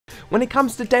When it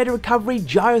comes to data recovery,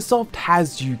 Giosoft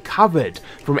has you covered.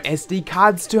 From SD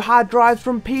cards to hard drives,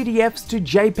 from PDFs to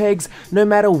JPEGs, no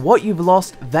matter what you've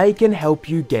lost, they can help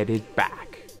you get it back.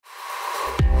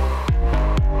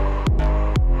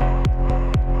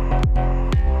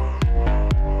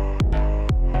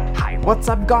 What's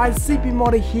up guys, CP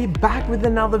Modder here, back with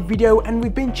another video, and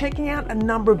we've been checking out a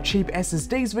number of cheap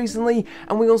SSDs recently,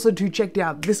 and we also checked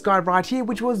out this guy right here,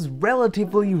 which was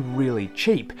relatively really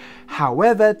cheap.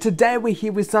 However, today we're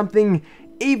here with something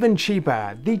even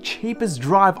cheaper, the cheapest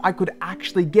drive I could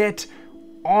actually get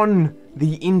on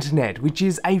the internet, which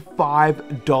is a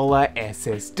 $5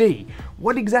 SSD.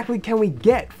 What exactly can we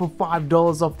get for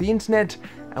 $5 off the internet,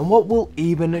 and what will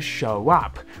even show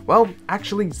up? Well,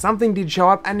 actually something did show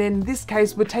up, and in this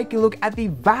case we're taking a look at the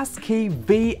Vaseky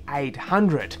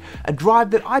V800, a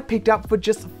drive that I picked up for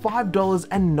just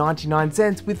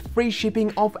 $5.99 with free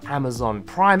shipping of Amazon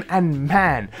Prime, and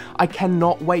man, I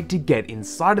cannot wait to get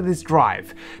inside of this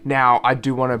drive. Now, I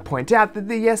do want to point out that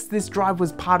yes, this drive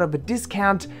was part of a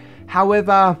discount.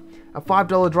 However, a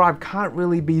 $5 drive can't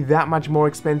really be that much more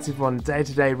expensive on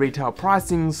day-to-day retail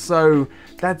pricing, so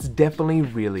that's definitely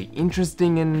really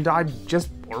interesting, and I just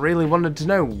really wanted to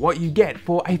know what you get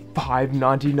for a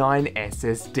 $5.99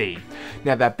 SSD.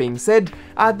 Now that being said,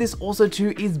 this also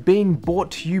too is being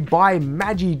brought to you by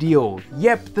MagiDeal.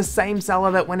 Yep, the same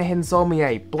seller that went ahead and sold me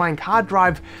a blank hard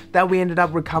drive that we ended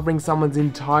up recovering someone's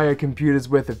entire computer's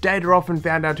worth of data off and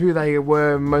found out who they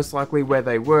were, most likely where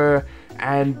they were,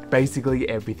 and basically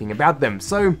everything about them.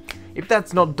 So if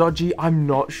that's not dodgy, I'm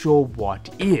not sure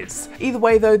what is. Either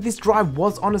way though, this drive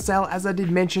was on a sale as I did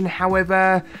mention.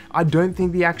 However, I don't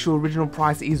think the actual original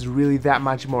price is really that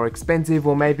much more expensive,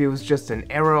 or maybe it was just an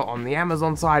error on the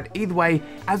Amazon side. Either way,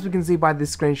 as we can see by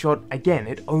this screenshot, again,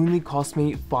 it only cost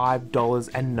me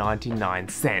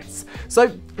 $5.99. So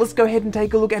let's go ahead and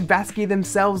take a look at Vaseky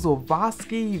themselves, or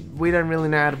Vaseky, we don't really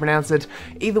know how to pronounce it.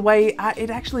 Either way, it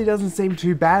actually doesn't seem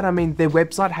too bad. I mean, their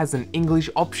website has an English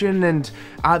option, and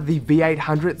the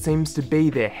V800 seems to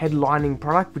be their headlining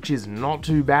product, which is not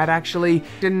too bad actually.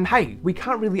 And hey, we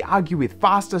can't really argue with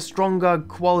faster, stronger,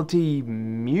 quality,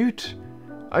 mute?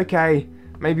 Okay,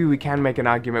 maybe we can make an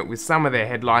argument with some of their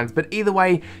headlines, but either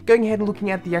way, going ahead and looking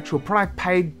at the actual product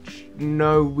page,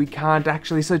 no, we can't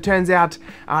actually. So it turns out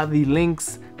the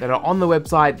links that are on the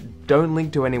website don't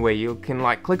link to anywhere. You can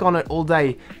like click on it all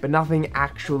day, but nothing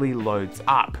actually loads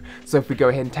up. So if we go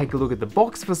ahead and take a look at the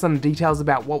box for some details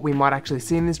about what we might actually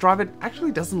see in this drive, it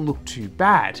actually doesn't look too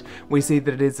bad. We see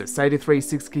that it is a SATA 3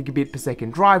 6 gigabit per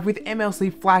second drive with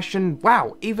MLC flash, and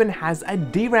wow, even has a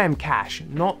DRAM cache,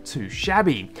 not too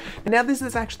shabby. And now this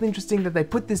is actually interesting that they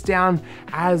put this down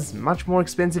as much more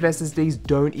expensive SSDs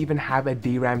don't even have a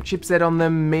DRAM chipset on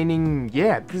them, meaning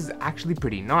yeah, this is actually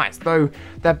pretty nice. Though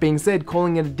that being said,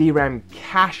 calling it a DRAM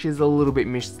cache is a little bit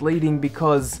misleading,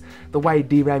 because the way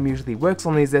DRAM usually works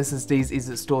on these SSDs is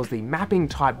it stores the mapping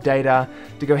type data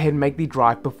to go ahead and make the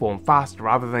drive perform faster.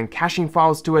 Rather than caching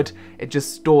files to it, it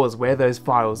just stores where those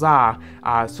files are,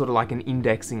 sort of like an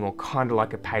indexing or kind of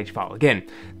like a page file. Again,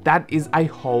 that is a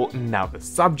whole nother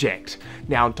subject.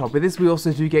 Now on top of this, we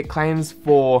also do get claims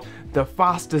for the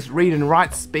fastest read and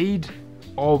write speed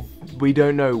of we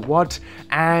don't know what,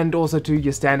 and also to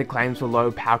your standard claims for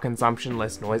low power consumption,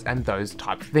 less noise, and those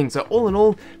types of things. So all in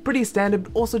all, pretty standard,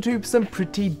 but also to some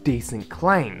pretty decent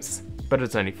claims. But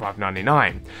it's only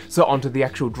 $5.99. So onto the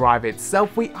actual drive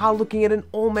itself, we are looking at an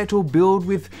all-metal build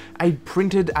with a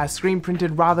screen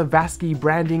printed Vaseky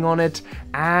branding on it,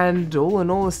 and all in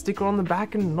all a sticker on the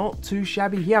back, and not too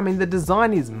shabby here. I mean, the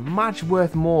design is much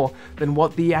worth more than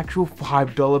what the actual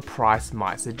 $5 price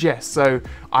might suggest. So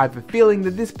I have a feeling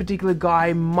that this particular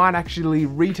guy might actually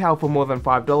retail for more than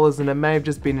 $5, and it may have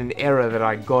just been an error that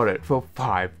I got it for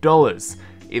 $5.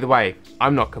 Either way,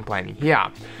 I'm not complaining here.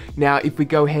 Now, if we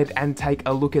go ahead and take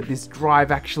a look at this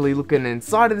drive, actually looking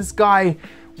inside of this guy,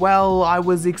 well, I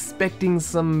was expecting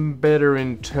some better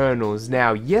internals.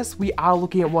 Now, yes, we are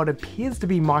looking at what appears to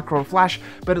be Micron Flash,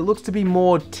 but it looks to be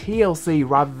more TLC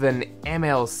rather than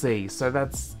MLC, so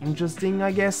that's interesting,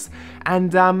 I guess.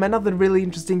 And another really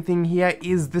interesting thing here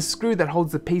is the screw that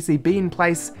holds the PCB in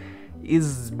place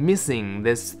is missing.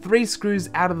 There's 3 screws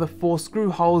out of the 4 screw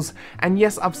holes, and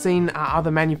yes, I've seen other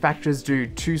manufacturers do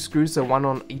 2 screws, so 1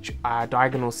 on each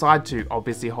diagonal side to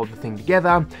obviously hold the thing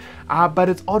together, but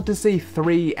it's odd to see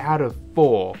 3 out of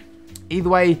 4. Either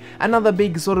way, another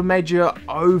big sort of major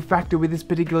O factor with this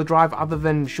particular drive, other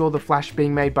than sure the flash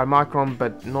being made by Micron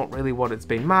but not really what it's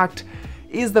been marked,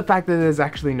 is the fact that there's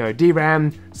actually no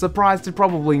DRAM. Surprise to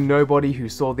probably nobody who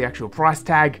saw the actual price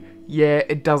tag. Yeah,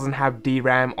 it doesn't have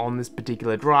DRAM on this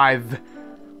particular drive.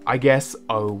 I guess,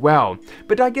 oh well.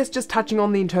 But I guess just touching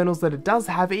on the internals that it does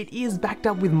have, it is backed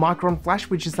up with Micron Flash,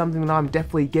 which is something that I'm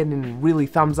definitely getting really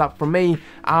thumbs up from me.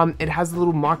 It has a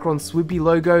little Micron Swippy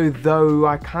logo, though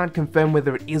I can't confirm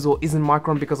whether it is or isn't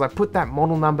Micron because I put that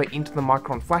model number into the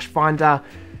Micron Flash Finder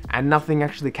and nothing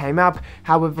actually came up.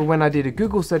 However, when I did a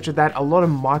Google search of that, a lot of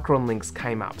Micron links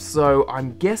came up. So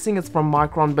I'm guessing it's from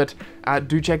Micron, but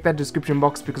do check that description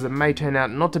box because it may turn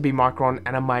out not to be Micron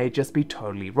and I may just be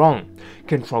totally wrong.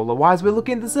 Controller wise, we're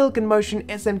looking at the Silicon Motion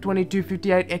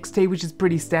SM2258 XT, which is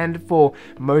pretty standard for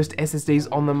most SSDs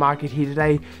on the market here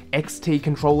today. XT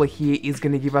controller here is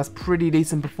going to give us pretty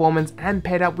decent performance, and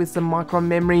paired up with some Micron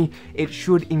memory, it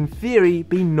should in theory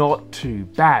be not too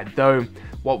bad, though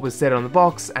what was said on the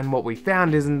box and what we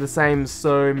found isn't the same,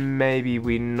 so maybe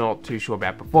we're not too sure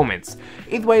about performance.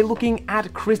 Either way, looking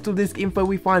at crystal disk info,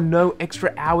 we find no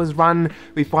extra hours run.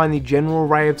 We find the general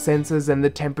array of sensors and the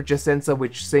temperature sensor,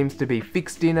 which seems to be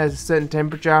fixed in at a certain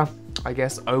temperature. I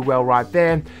guess, oh well, right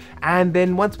there. And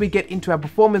then once we get into our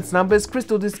performance numbers,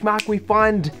 crystal disk mark, we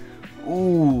find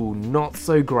ooh, not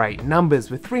so great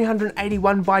numbers with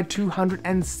 381 by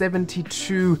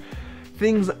 272.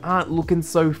 Things aren't looking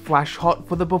so flash hot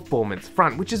for the performance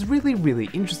front, which is really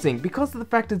interesting because of the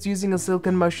fact it's using a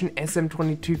Silicon Motion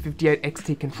SM2258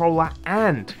 XT controller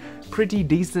and pretty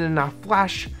decent enough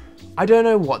flash. I don't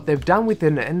know what they've done with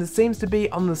it, and it seems to be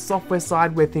on the software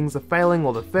side where things are failing,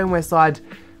 or the firmware side,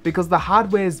 because the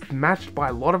hardware is matched by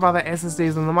a lot of other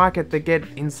SSDs on the market that get,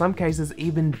 in some cases,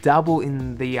 even double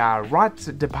in the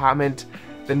write department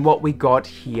than what we got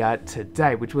here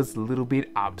today, which was a little bit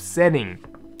upsetting.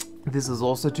 This is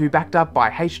also too backed up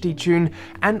by HT-Tune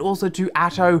and also to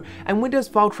Atto, and Windows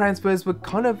file transfers were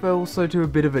kind of also to a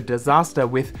bit of a disaster,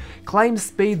 with claimed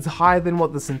speeds higher than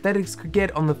what the synthetics could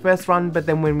get on the first run, but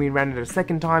then when we ran it a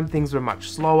second time things were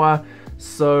much slower,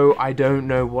 so I don't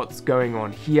know what's going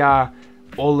on here.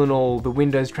 All in all, the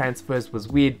Windows transfers was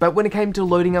weird, but when it came to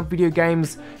loading up video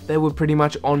games, they were pretty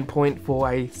much on point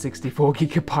for a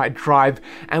 64GB drive,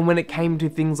 and when it came to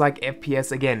things like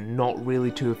FPS, again, not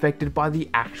really too affected by the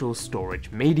actual storage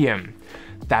medium.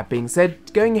 That being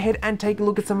said, going ahead and take a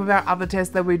look at some of our other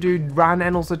tests that we do run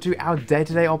and also to our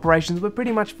day-to-day operations, we're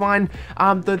pretty much fine.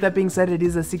 Though that being said, it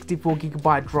is a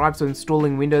 64GB drive, so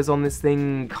installing Windows on this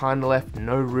thing kind of left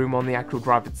no room on the actual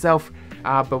drive itself.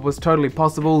 But was totally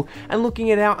possible. And looking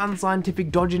at our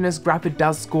unscientific dodginess graph, it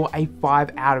does score a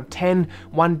 5 out of 10,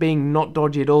 1 being not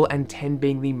dodgy at all and 10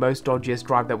 being the most dodgiest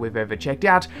drive that we've ever checked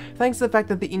out, thanks to the fact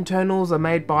that the internals are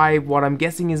made by what I'm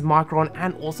guessing is Micron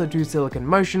and also to Silicon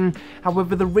Motion.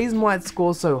 However, the reason why it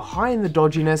scores so high in the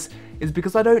dodginess is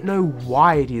because I don't know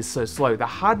why it is so slow. The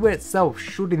hardware itself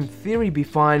should in theory be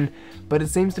fine, but it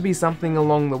seems to be something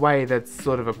along the way that's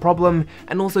sort of a problem,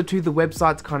 and also too, the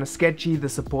website's kind of sketchy, the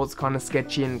support's kind of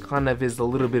sketchy, and kind of is a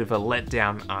little bit of a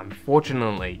letdown,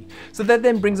 unfortunately. So that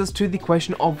then brings us to the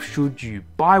question of should you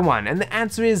buy one, and the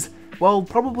answer is, well,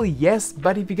 probably yes,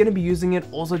 but if you're going to be using it,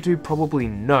 also too, probably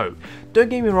no. Don't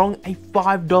get me wrong, a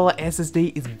 $5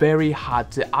 SSD is very hard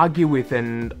to argue with,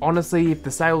 and honestly, if the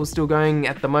sale was still going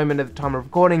at the moment at the time of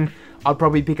recording, I'd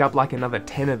probably pick up like another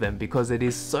 10 of them because it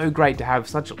is so great to have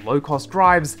such low-cost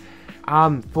drives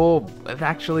for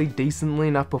actually decently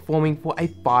enough performing for a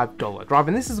 $5 drive.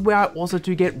 And this is where I also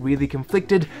do get really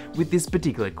conflicted with this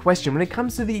particular question. When it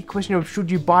comes to the question of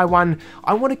should you buy one,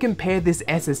 I want to compare this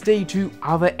SSD to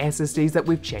other SSDs that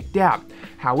we've checked out.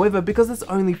 However, because it's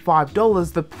only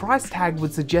 $5, the price tag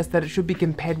would suggest that it should be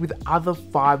compared with other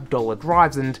 $5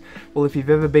 drives, and well, if you've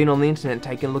ever been on the internet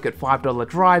taking a look at $5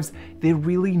 drives, they're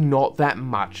really not that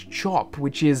much chop,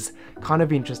 which is kind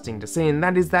of interesting to see, and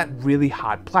that is that really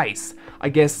hard place. I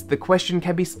guess the question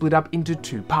can be split up into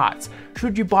two parts.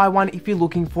 Should you buy one if you're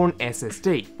looking for an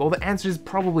SSD? Well, the answer is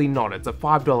probably not, it's a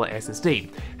 $5 SSD.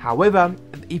 However,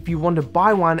 if you want to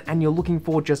buy one and you're looking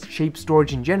for just cheap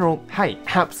storage in general, hey,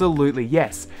 absolutely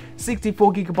yes.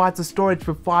 64GB of storage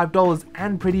for $5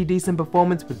 and pretty decent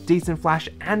performance with decent flash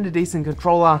and a decent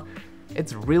controller.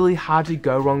 It's really hard to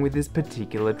go wrong with this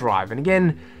particular drive, and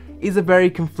again, is a very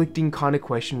conflicting kind of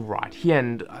question right here,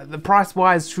 and the price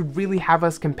wise should really have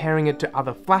us comparing it to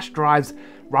other flash drives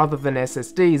rather than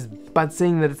SSDs, but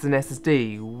seeing that it's an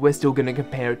SSD, we're still going to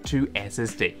compare it to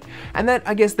SSD. And that,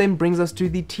 I guess, then brings us to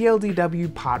the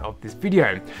TLDW part of this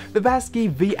video. The Vaseky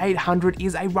V800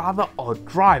 is a rather odd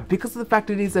drive. Because of the fact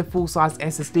it is a full-size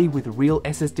SSD with real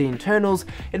SSD internals,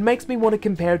 it makes me want to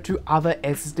compare it to other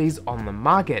SSDs on the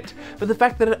market. But the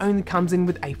fact that it only comes in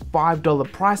with a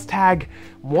 $5 price tag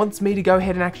wants me to go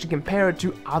ahead and actually compare it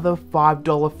to other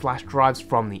 $5 flash drives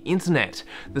from the internet.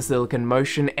 The Silicon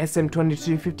Motion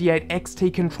SM2258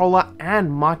 XT controller and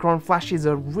Micron Flash is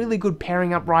a really good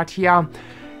pairing up right here.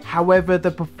 However,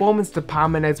 the performance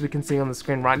department, as we can see on the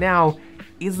screen right now,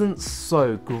 isn't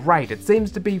so great. It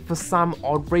seems to be, for some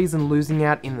odd reason, losing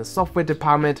out in the software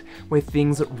department, where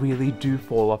things really do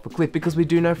fall off a cliff, because we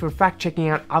do know for a fact, checking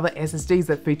out other SSDs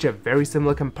that feature very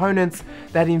similar components,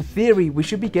 that in theory we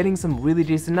should be getting some really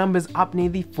decent numbers up near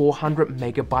the 400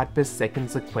 megabyte per second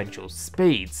sequential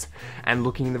speeds. And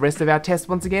looking at the rest of our tests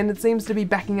once again, it seems to be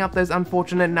backing up those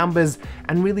unfortunate numbers,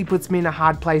 and really puts me in a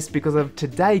hard place because of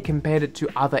today compared it to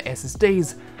other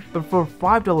SSDs. But for a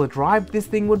 $5 drive, this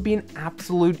thing would be an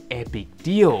absolute epic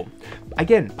deal.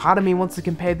 Again, part of me wants to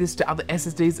compare this to other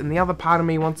SSDs, and the other part of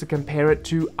me wants to compare it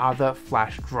to other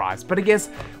flash drives. But I guess,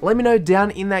 let me know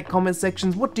down in that comment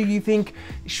sections, what do you think?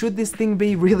 Should this thing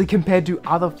be really compared to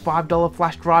other $5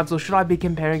 flash drives, or should I be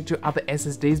comparing to other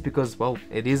SSDs because, well,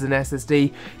 it is an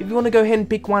SSD? If you want to go ahead and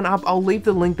pick one up, I'll leave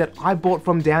the link that I bought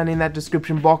from down in that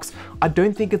description box. I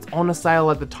don't think it's on a sale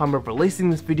at the time of releasing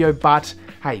this video, but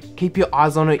hey, keep your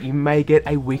eyes on it. You may get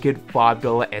a wicked $5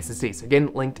 SSD. So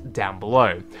again, linked down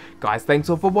below. Guys, thanks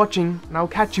all for watching, and I'll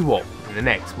catch you all in the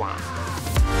next one.